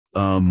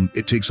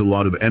It takes a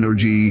lot of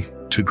energy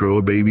to grow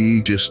a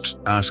baby. Just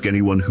ask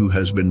anyone who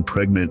has been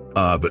pregnant.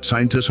 But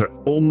scientists are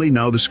only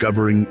now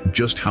discovering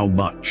just how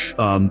much.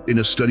 In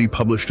a study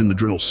published in the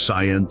journal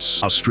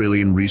Science,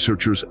 Australian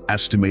researchers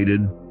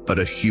estimated that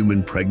a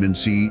human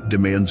pregnancy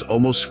demands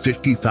almost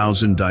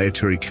 50,000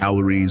 dietary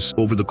calories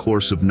over the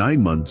course of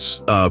 9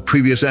 months.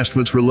 Previous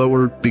estimates were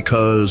lower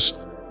because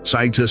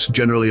scientists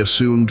generally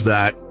assumed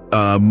that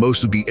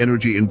most of the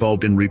energy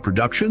involved in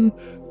reproduction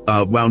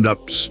wound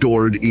up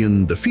stored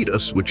in the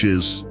fetus, which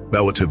is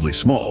relatively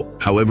small.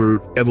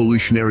 However,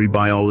 evolutionary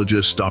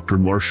biologist Dr.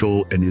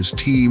 Marshall and his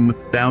team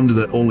found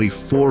that only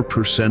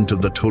 4%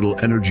 of the total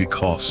energy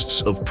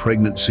costs of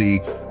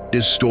pregnancy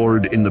is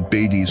stored in the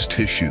baby's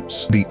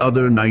tissues. The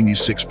other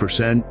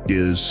 96%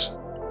 is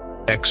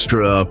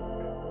extra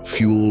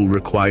fuel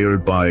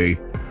required by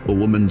a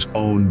woman's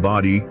own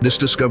body. This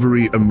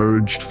discovery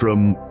emerged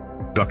from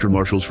Dr.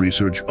 Marshall's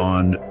research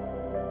on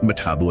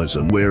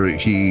metabolism, where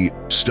he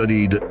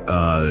studied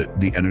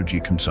the energy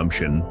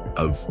consumption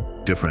of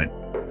different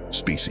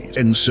species.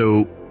 And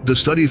so the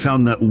study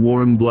found that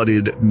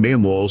warm-blooded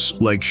mammals,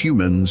 like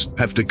humans,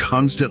 have to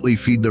constantly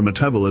feed their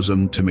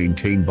metabolism to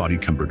maintain body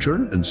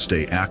temperature and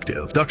stay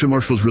active. Dr.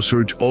 Marshall's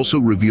research also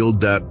revealed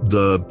that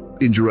the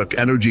indirect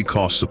energy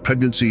costs of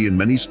pregnancy in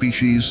many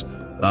species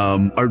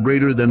are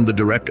greater than the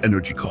direct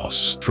energy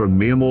costs. For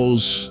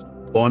mammals,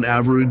 on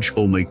average,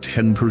 only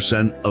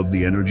 10% of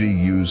the energy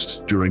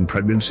used during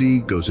pregnancy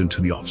goes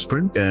into the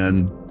offspring,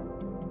 and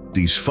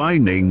these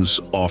findings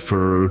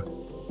offer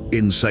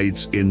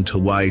insights into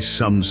why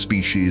some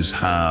species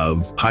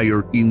have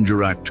higher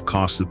indirect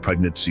costs of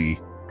pregnancy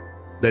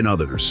than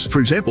others. For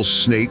example,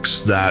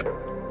 snakes that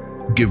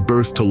give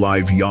birth to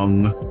live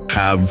young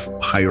have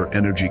higher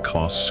energy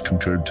costs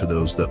compared to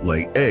those that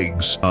lay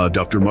eggs.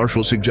 Dr.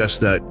 Marshall suggests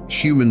that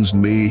humans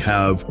may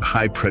have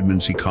high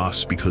pregnancy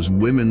costs because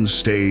women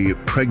stay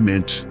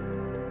pregnant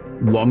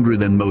longer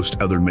than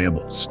most other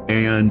mammals.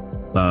 And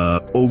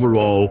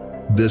overall,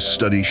 this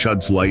study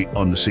sheds light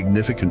on the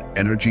significant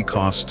energy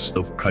costs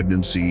of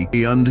pregnancy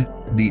and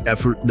the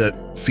effort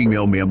that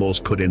female mammals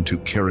put into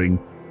caring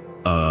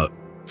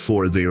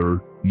for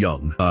their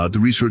young. The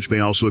research may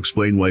also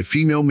explain why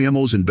female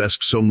mammals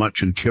invest so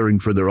much in caring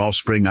for their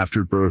offspring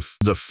after birth.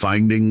 The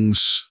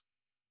findings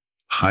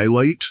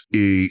highlight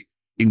an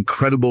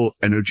incredible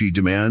energy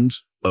demand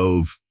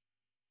of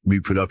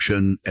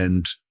reproduction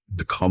and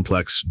the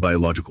complex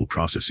biological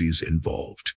processes involved.